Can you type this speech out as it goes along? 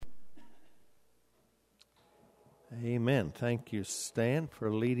Amen. Thank you, Stan,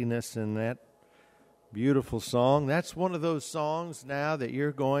 for leading us in that beautiful song. That's one of those songs now that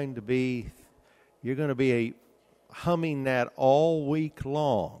you're going to be humming that all week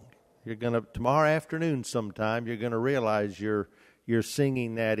long. Tomorrow afternoon sometime, you're going to realize you're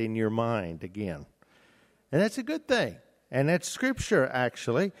singing that in your mind again. And that's a good thing. And that's Scripture,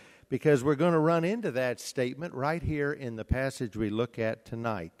 actually, because we're going to run into that statement right here in the passage we look at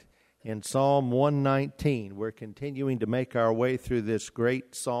tonight. In Psalm 119, we're continuing to make our way through this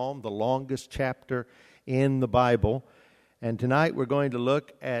great psalm, the longest chapter in the Bible. And tonight we're going to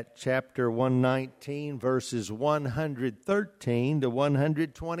look at chapter 119, verses 113 to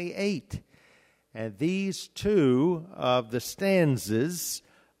 128. And these two of the stanzas,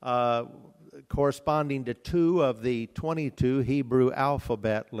 corresponding to two of the 22 Hebrew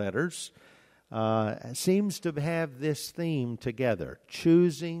alphabet letters, seems to have this theme together,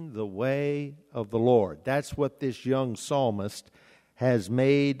 choosing the way of the Lord. That's what this young psalmist has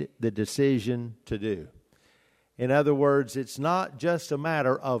made the decision to do. In other words, it's not just a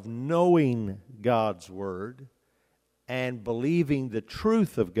matter of knowing God's Word and believing the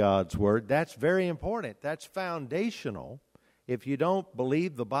truth of God's Word. That's very important. That's foundational. If you don't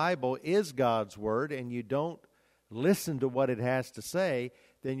believe the Bible is God's Word and you don't listen to what it has to say,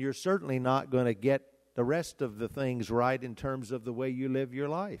 then you're certainly not going to get the rest of the things right in terms of the way you live your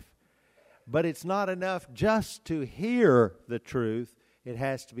life. But it's not enough just to hear the truth. It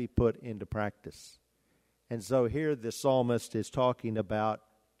has to be put into practice. And so here the psalmist is talking about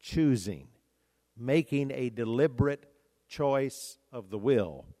choosing, making a deliberate choice of the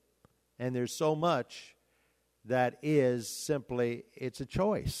will. And there's so much that is simply, it's a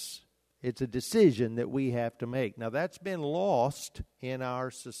choice. It's a decision that we have to make. Now, that's been lost in our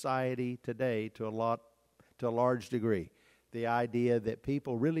society today to a large degree. The idea that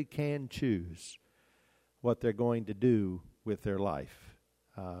people really can choose what they're going to do with their life.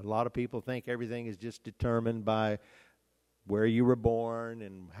 A lot of people think everything is just determined by where you were born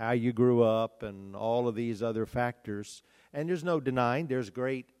and how you grew up and all of these other factors. And there's no denying there's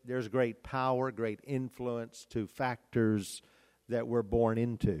great power, great influence to factors that we're born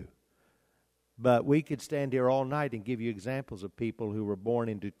into. But we could stand here all night and give you examples of people who were born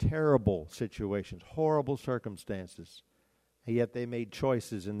into terrible situations, horrible circumstances, and yet they made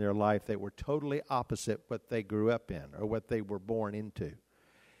choices in their life that were totally opposite what they grew up in or what they were born into.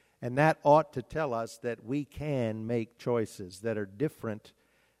 And that ought to tell us that we can make choices that are different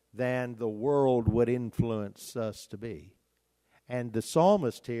than the world would influence us to be. And the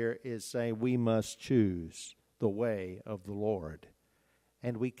psalmist here is saying we must choose the way of the Lord.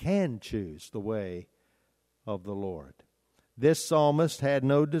 And we can choose the way of the Lord. This psalmist had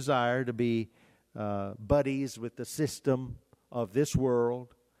no desire to be buddies with the system of this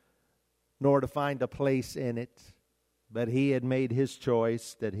world, nor to find a place in it. But he had made his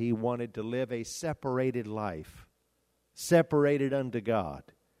choice that he wanted to live a separated life, separated unto God,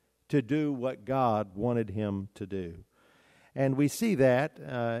 to do what God wanted him to do. And we see that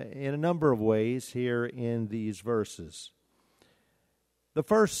in a number of ways here in these verses. The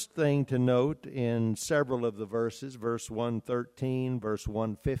first thing to note in several of the verses, verse 113, verse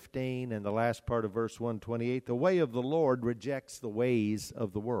 115, and the last part of verse 128, the way of the Lord rejects the ways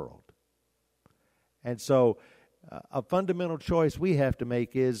of the world. And so a fundamental choice we have to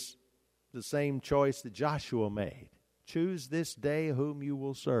make is the same choice that Joshua made. Choose this day whom you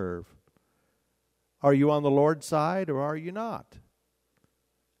will serve. Are you on the Lord's side or are you not?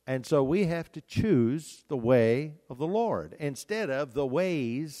 And so we have to choose the way of the Lord instead of the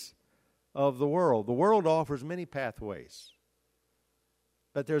ways of the world. The world offers many pathways,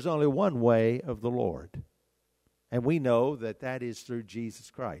 but there's only one way of the Lord. And we know that that is through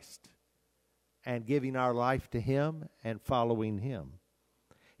Jesus Christ and giving our life to Him and following Him.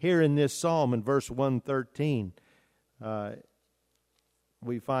 Here in this psalm in verse 113,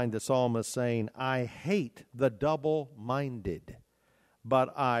 we find the psalmist saying, I hate the double-minded,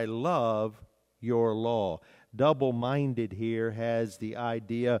 but I love your law. Double-minded here has the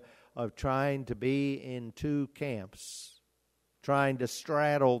idea of trying to be in two camps, trying to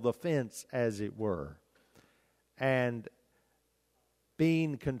straddle the fence, as it were, and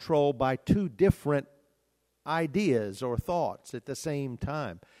being controlled by two different ideas or thoughts at the same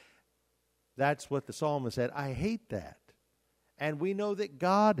time. That's what the psalmist said. I hate that. And we know that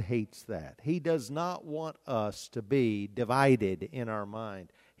God hates that. He does not want us to be divided in our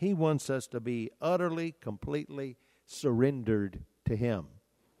mind. He wants us to be utterly, completely surrendered to Him.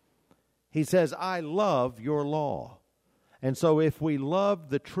 He says, I love your law. And so if we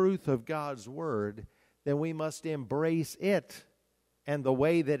love the truth of God's Word, then we must embrace it and the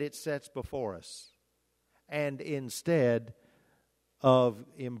way that it sets before us. and instead of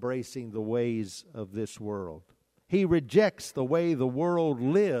embracing the ways of this world. He rejects the way the world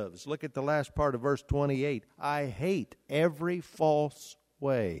lives. Look at the last part of verse 28. I hate every false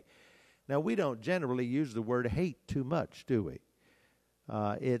way. Now, we don't generally use the word hate too much, do we?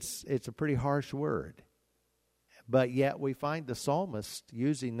 It's a pretty harsh word. But yet we find the psalmist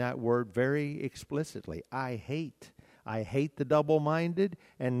using that word very explicitly. I hate the double-minded,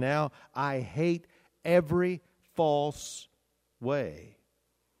 and now I hate every false way.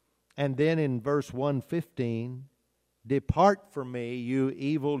 And then in verse 115, depart from me, you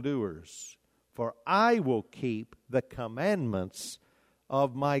evildoers, for I will keep the commandments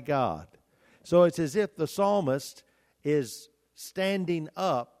of my God. So it's as if the psalmist is standing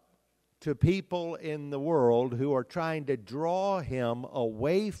up to people in the world who are trying to draw him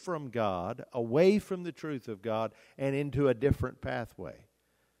away from God, away from the truth of God, and into a different pathway.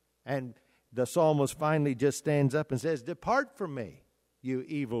 And the psalmist finally just stands up and says, depart from me, you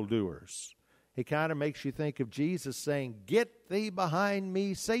evildoers. He kind of makes you think of Jesus saying, get thee behind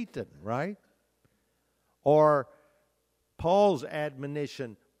me, Satan, right? Or Paul's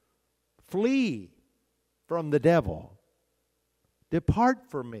admonition, flee from the devil. Depart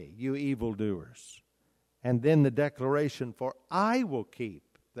from me, you evildoers. And then the declaration, for I will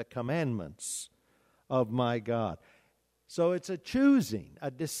keep the commandments of my God. So it's a choosing,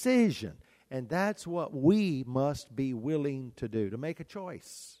 a decision. And that's what we must be willing to do, to make a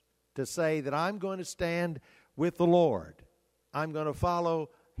choice. To say that I'm going to stand with the Lord. I'm going to follow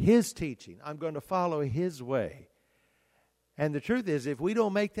His teaching. I'm going to follow His way. And the truth is, if we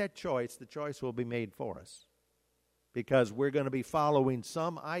don't make that choice, the choice will be made for us. Because we're going to be following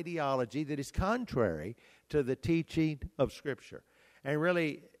some ideology that is contrary to the teaching of Scripture. And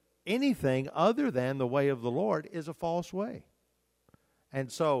really, anything other than the way of the Lord is a false way.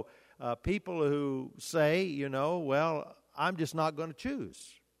 And so, people who say, well, I'm just not going to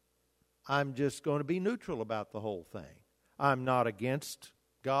choose. I'm just going to be neutral about the whole thing. I'm not against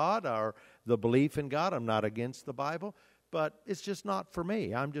God or the belief in God. I'm not against the Bible. But it's just not for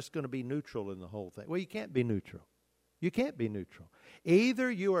me. I'm just going to be neutral in the whole thing. Well, you can't be neutral. You can't be neutral. Either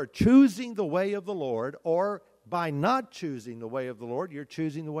you are choosing the way of the Lord, or by not choosing the way of the Lord, you're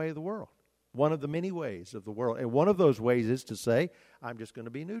choosing the way of the world. One of the many ways of the world. And one of those ways is to say, I'm just going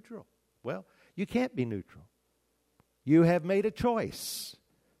to be neutral. Well, you can't be neutral. You have made a choice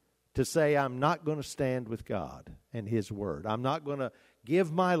to say, I'm not going to stand with God and His Word. I'm not going to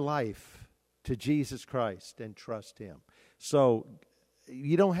give my life to Jesus Christ and trust Him. So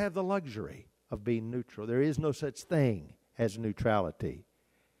you don't have the luxury of being neutral. There is no such thing as neutrality.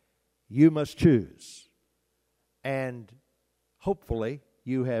 You must choose. And hopefully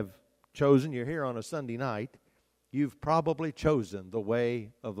you have chosen, you're here on a Sunday night, you've probably chosen the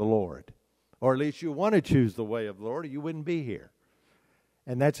way of the Lord. Or at least you want to choose the way of the Lord, or you wouldn't be here.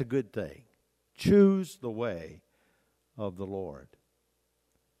 And that's a good thing. Choose the way of the Lord.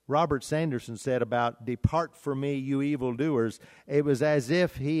 Robert Sanderson said about depart from me, you evildoers, it was as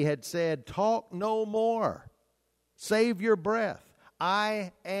if he had said, talk no more. Save your breath.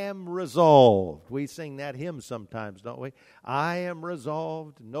 I am resolved. We sing that hymn sometimes, don't we? I am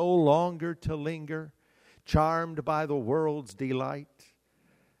resolved no longer to linger, charmed by the world's delight.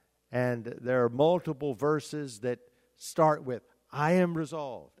 And there are multiple verses that start with, I am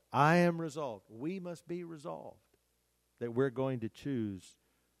resolved. I am resolved. We must be resolved that we're going to choose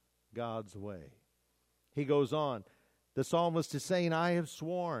God's way. He goes on, the psalmist is saying, I have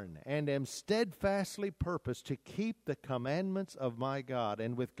sworn and am steadfastly purposed to keep the commandments of my God,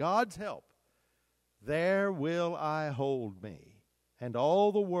 and with God's help, there will I hold me, and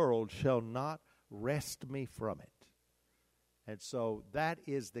all the world shall not wrest me from it. And so that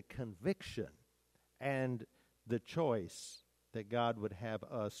is the conviction and the choice that God would have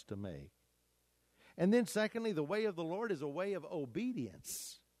us to make. And then secondly, the way of the Lord is a way of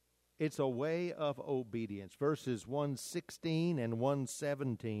obedience. It's a way of obedience. Verses 116 and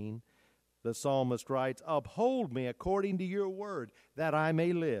 117, the psalmist writes, uphold me according to your word, that I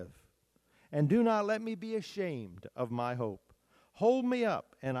may live. And do not let me be ashamed of my hope. Hold me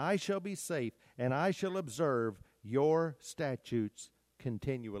up, and I shall be safe, and I shall observe your statutes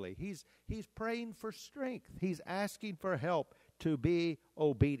continually. He's praying for strength. He's asking for help to be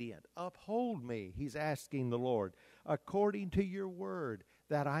obedient. Uphold me, he's asking the Lord, according to your word,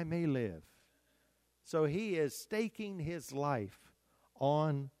 that I may live. So he is staking his life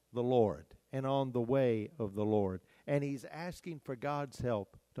on the Lord and on the way of the Lord. And he's asking for God's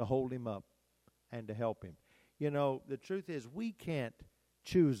help to hold him up and to help him. You know, the truth is we can't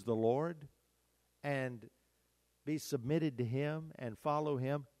choose the Lord and be submitted to him and follow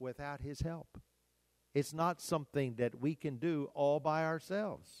him without his help. It's not something that we can do all by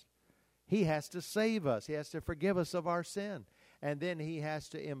ourselves. He has to save us. He has to forgive us of our sin. And then He has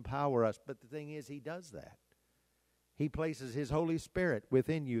to empower us. But the thing is, He does that. He places His Holy Spirit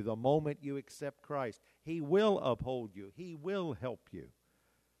within you the moment you accept Christ. He will uphold you. He will help you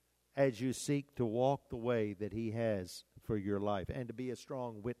as you seek to walk the way that He has for your life and to be a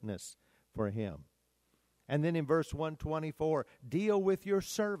strong witness for Him. And then in verse 124, deal with your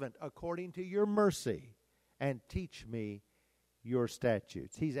servant according to your mercy and teach me your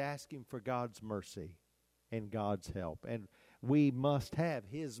statutes. He's asking for God's mercy and God's help. And we must have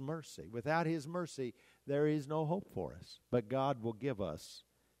His mercy. Without His mercy, there is no hope for us. But God will give us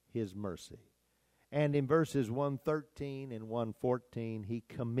His mercy. And in verses 113 and 114, He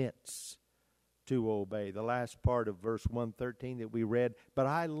commits to obey. The last part of verse 113 that we read, but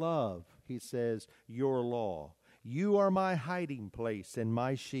I love, He says, your law. You are my hiding place and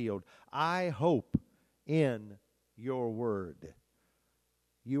my shield. I hope in your word.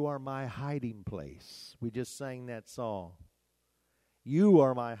 You are my hiding place. We just sang that song. You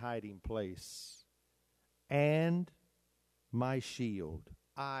are my hiding place and my shield.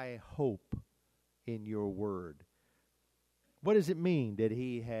 I hope in your word. What does it mean that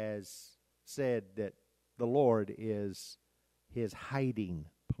He has said that the Lord is His hiding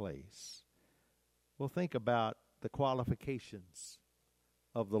place? Well, think about the qualifications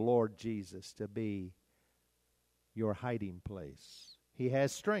of the Lord Jesus to be your hiding place. He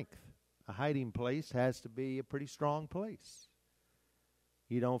has strength. A hiding place has to be a pretty strong place.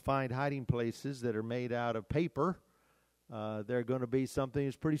 You don't find hiding places that are made out of paper. They're going to be something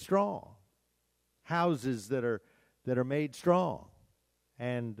that's pretty strong. Houses that are made strong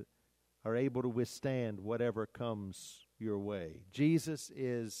and are able to withstand whatever comes your way. Jesus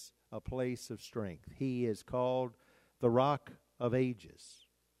is a place of strength. He is called the Rock of Ages.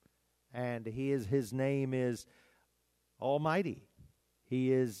 And His name is Almighty.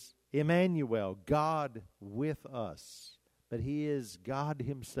 He is Emmanuel, God with us. But He is God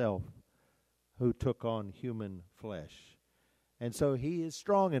Himself who took on human flesh. And so He is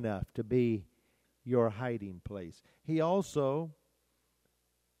strong enough to be your hiding place. He also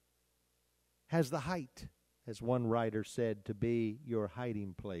has the height, as one writer said, to be your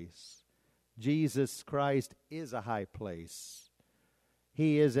hiding place. Jesus Christ is a high place.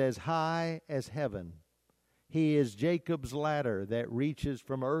 He is as high as heaven. He is Jacob's ladder that reaches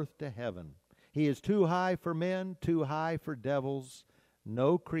from earth to heaven. He is too high for men, too high for devils.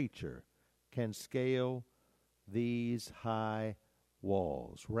 No creature can scale these high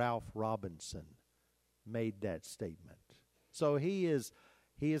walls. Ralph Robinson made that statement. So He is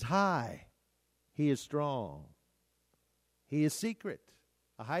high. He is strong. He is secret.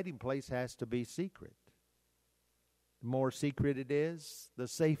 A hiding place has to be secret. The more secret it is, the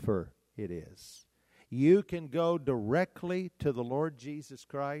safer it is. You can go directly to the Lord Jesus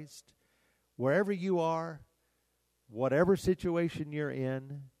Christ wherever you are, whatever situation you're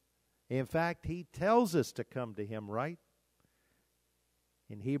in. In fact, He tells us to come to Him, right?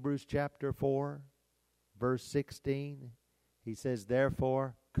 In Hebrews chapter 4, verse 16, He says,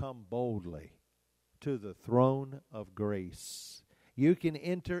 therefore, come boldly to the throne of grace. You can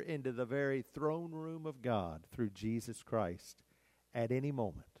enter into the very throne room of God through Jesus Christ at any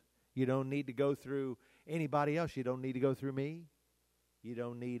moment. You don't need to go through anybody else. You don't need to go through me. You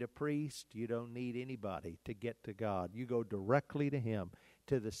don't need a priest. You don't need anybody to get to God. You go directly to Him,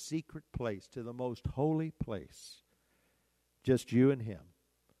 to the secret place, to the most holy place. Just you and Him.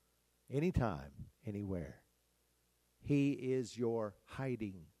 Anytime, anywhere. He is your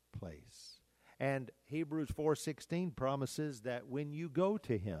hiding place. And Hebrews 4:16 promises that when you go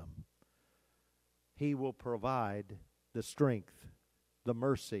to Him, He will provide the strength, the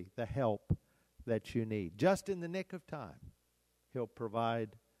mercy, the help that you need. Just in the nick of time, He'll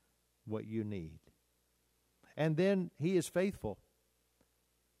provide what you need. And then He is faithful.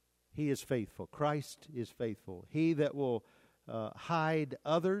 He is faithful. Christ is faithful. He that will hide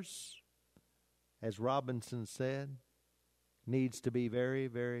others, as Robinson said, needs to be very,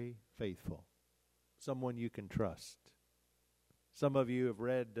 very faithful. Someone you can trust. Some of you have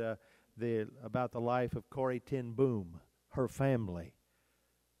read about the life of Corrie ten Boom. Her family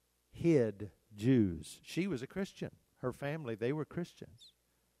hid Jews. She was a Christian. Her family, they were Christians.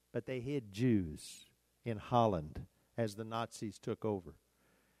 But they hid Jews in Holland as the Nazis took over.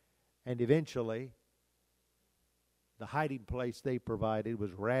 And eventually, the hiding place they provided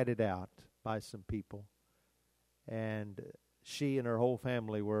was ratted out by some people. And she and her whole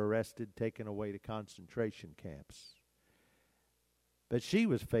family were arrested, taken away to concentration camps. But she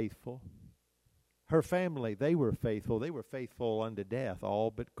was faithful. Her family, they were faithful. They were faithful unto death.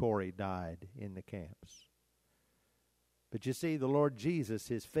 All but Corey died in the camps. But you see, the Lord Jesus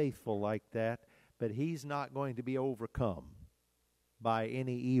is faithful like that, but He's not going to be overcome by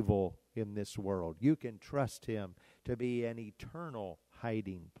any evil in this world. You can trust Him to be an eternal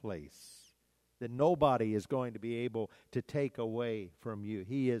hiding place that nobody is going to be able to take away from you.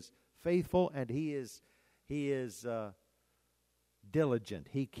 He is faithful, and He is diligent.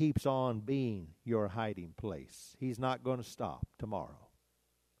 He keeps on being your hiding place. He's not going to stop tomorrow.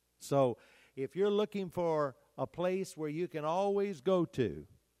 So if you're looking for a place where you can always go to,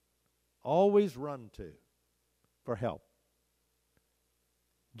 always run to for help,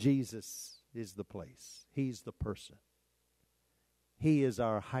 Jesus is the place. He's the person. He is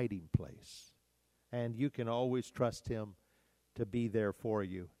our hiding place. And you can always trust Him to be there for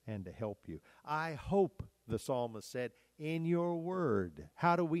you and to help you. I hope, the psalmist said, in your word.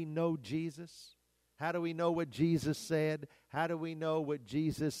 How do we know Jesus? How do we know what Jesus said? How do we know what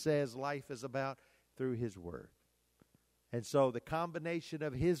Jesus says life is about? Through His word. And so the combination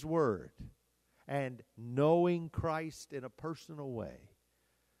of His word and knowing Christ in a personal way,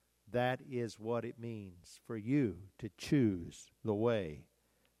 that is what it means for you to choose the way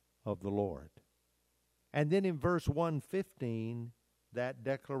of the Lord. And then in verse 115, that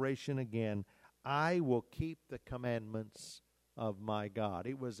declaration again, I will keep the commandments of my God.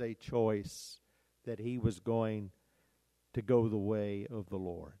 It was a choice that he was going to go the way of the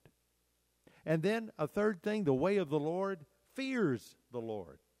Lord. And then a third thing, the way of the Lord fears the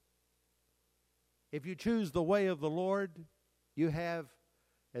Lord. If you choose the way of the Lord, you have,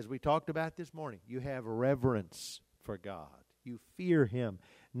 as we talked about this morning, you have reverence for God. You fear Him,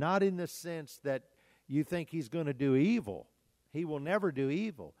 not in the sense that you think He's going to do evil. He will never do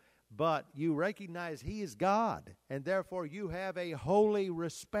evil. But you recognize He is God, and therefore you have a holy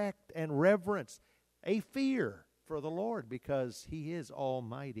respect and reverence, a fear for the Lord, because He is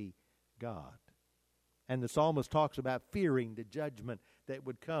Almighty God. And the psalmist talks about fearing the judgment that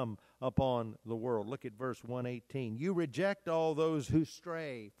would come upon the world. Look at verse 118. You reject all those who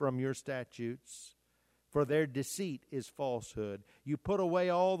stray from your statutes, for their deceit is falsehood. You put away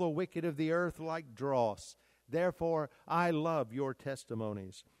all the wicked of the earth like dross. Therefore I love your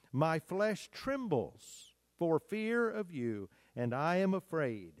testimonies. My flesh trembles for fear of you, and I am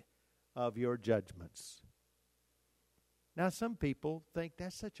afraid of your judgments. Now, some people think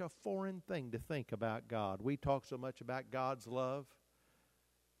that's such a foreign thing to think about God. We talk so much about God's love,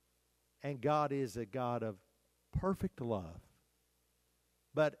 and God is a God of perfect love.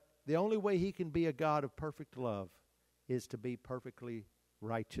 But the only way He can be a God of perfect love is to be perfectly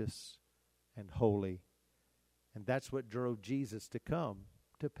righteous and holy. And that's what drove Jesus to come,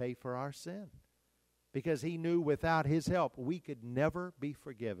 to pay for our sin. Because He knew without His help, we could never be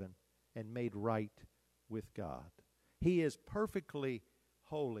forgiven and made right with God. He is perfectly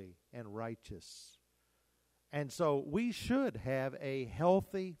holy and righteous. And so we should have a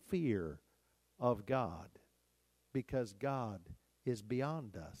healthy fear of God, because God is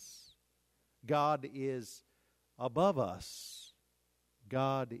beyond us. God is above us.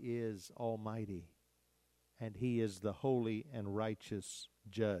 God is almighty, and He is the holy and righteous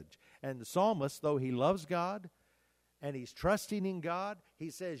judge. And the psalmist, though he loves God and he's trusting in God, he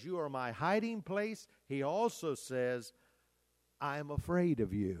says, you are my hiding place. He also says, I am afraid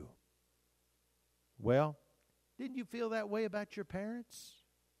of you. Well, didn't you feel that way about your parents?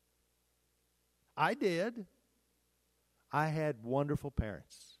 I did. I had wonderful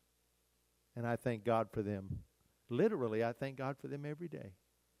parents, and I thank God for them. Literally, I thank God for them every day.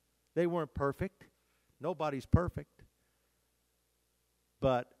 They weren't perfect. Nobody's perfect.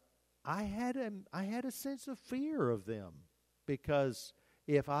 But I had a sense of fear of them, because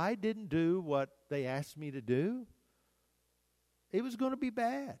if I didn't do what they asked me to do, it was going to be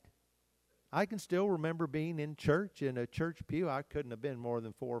bad. I can still remember being in church, in a church pew. I couldn't have been more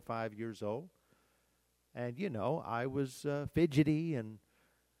than 4 or 5 years old. And, I was fidgety and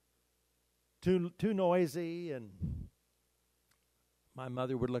too noisy. And my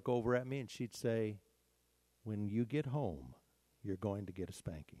mother would look over at me and she'd say, when you get home, you're going to get a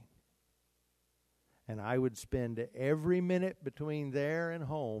spanking. And I would spend every minute between there and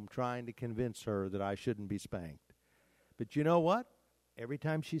home trying to convince her that I shouldn't be spanked. But you know what? Every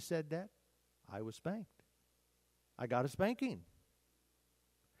time she said that, I was spanked. I got a spanking.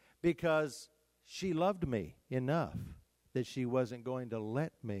 Because she loved me enough that she wasn't going to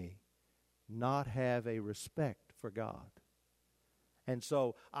let me not have a respect for God. And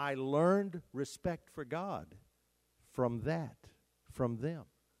so I learned respect for God from them.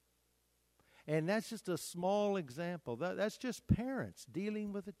 And that's just a small example. That's just parents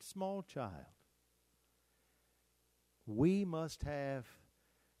dealing with a small child. We must have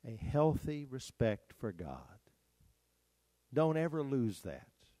a healthy respect for God. Don't ever lose that.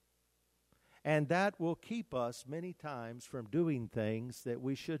 And that will keep us many times from doing things that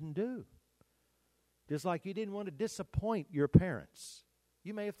we shouldn't do. Just like you didn't want to disappoint your parents.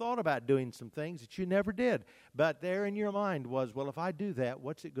 You may have thought about doing some things that you never did. But there in your mind was, well, if I do that,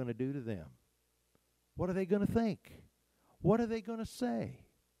 what's it going to do to them? What are they going to think? What are they going to say?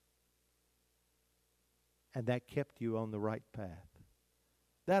 And that kept you on the right path.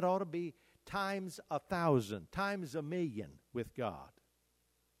 That ought to be times 1,000, times 1,000,000 with God.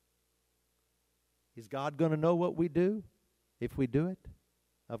 Is God going to know what we do if we do it?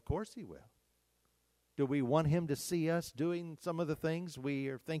 Of course He will. Do we want Him to see us doing some of the things we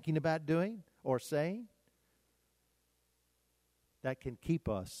are thinking about doing or saying? That can keep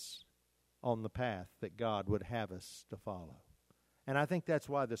us on the path that God would have us to follow. And I think that's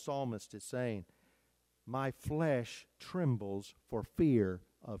why the psalmist is saying, my flesh trembles for fear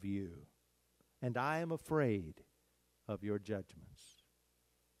of you, and I am afraid of your judgments.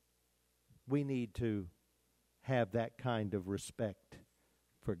 We need to have that kind of respect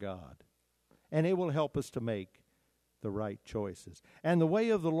for God. And it will help us to make the right choices. And the way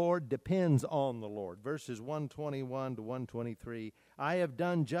of the Lord depends on the Lord. Verses 121 to 123. I have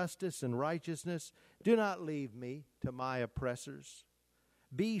done justice and righteousness. Do not leave me to my oppressors.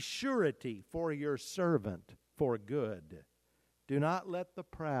 Be surety for your servant for good. Do not let the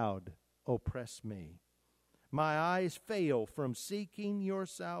proud oppress me. My eyes fail from seeking your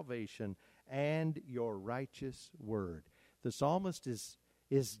salvation and your righteous word. The psalmist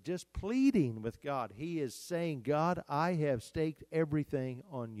is just pleading with God. He is saying, God, I have staked everything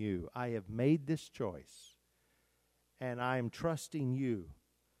on you. I have made this choice, and I am trusting you.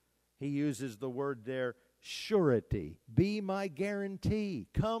 He uses the word there, surety. Be my guarantee.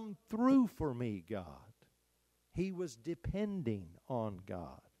 Come through for me, God. He was depending on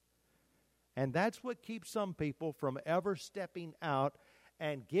God. And that's what keeps some people from ever stepping out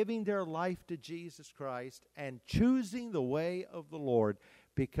and giving their life to Jesus Christ and choosing the way of the Lord,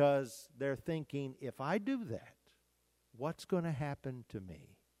 because they're thinking, if I do that, what's going to happen to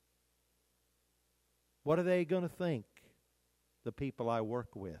me? What are they going to think? The people I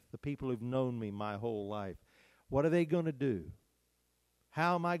work with, the people who've known me my whole life. What are they going to do?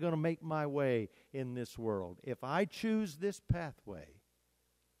 How am I going to make my way in this world? If I choose this pathway,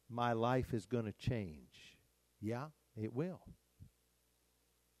 my life is going to change. Yeah, it will.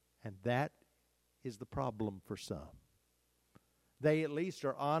 And that is the problem for some. They at least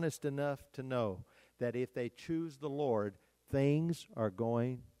are honest enough to know that if they choose the Lord, things are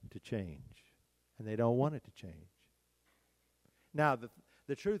going to change. And they don't want it to change. Now,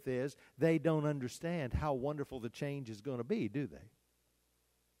 the truth is, they don't understand how wonderful the change is going to be, do they?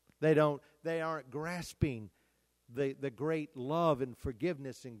 They aren't grasping the great love and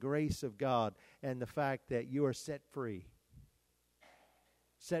forgiveness and grace of God and the fact that you are set free.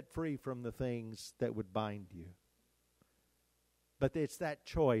 Set free from the things that would bind you. But it's that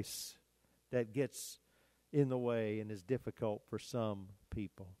choice that gets in the way and is difficult for some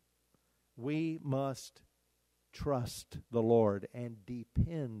people. We must trust the Lord and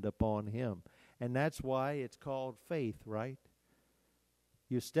depend upon Him. And that's why it's called faith, right?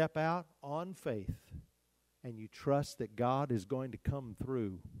 You step out on faith and you trust that God is going to come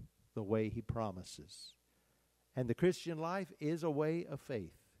through the way He promises. And the Christian life is a way of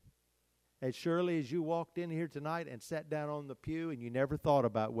faith. As surely as you walked in here tonight and sat down on the pew and you never thought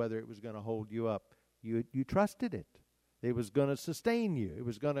about whether it was going to hold you up, you trusted it. It was going to sustain you. It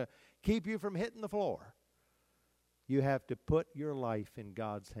was going to keep you from hitting the floor. You have to put your life in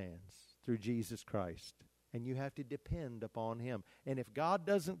God's hands through Jesus Christ. And you have to depend upon Him. And if God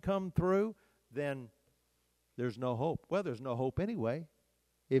doesn't come through, then there's no hope. Well, there's no hope anyway.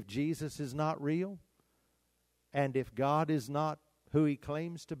 If Jesus is not real, and if God is not who He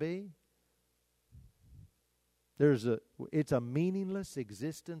claims to be, it's a meaningless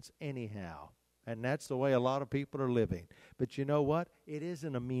existence anyhow. And that's the way a lot of people are living. But you know what? It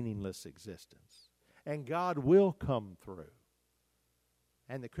isn't a meaningless existence. And God will come through.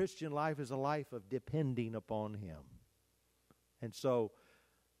 And the Christian life is a life of depending upon Him. And so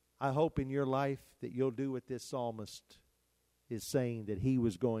I hope in your life that you'll do what this psalmist is saying that he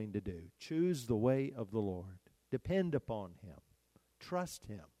was going to do. Choose the way of the Lord. Depend upon Him. Trust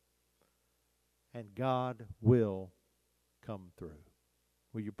Him. And God will come through.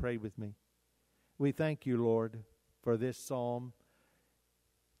 Will you pray with me? We thank you, Lord, for this psalm.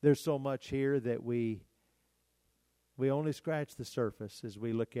 There's so much here that we only scratch the surface as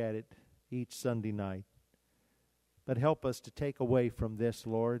we look at it each Sunday night. But help us to take away from this,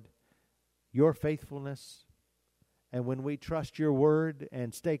 Lord, your faithfulness And when we trust your word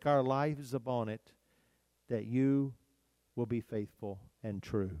and stake our lives upon it, that you will be faithful and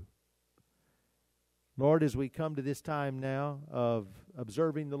true. Lord, as we come to this time now of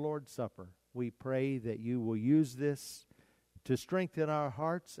observing the Lord's Supper, we pray that you will use this to strengthen our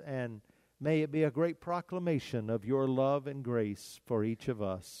hearts, and may it be a great proclamation of your love and grace for each of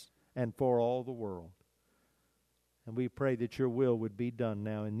us and for all the world. And we pray that your will would be done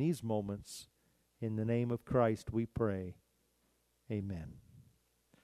now in these moments. In the name of Christ we pray. Amen.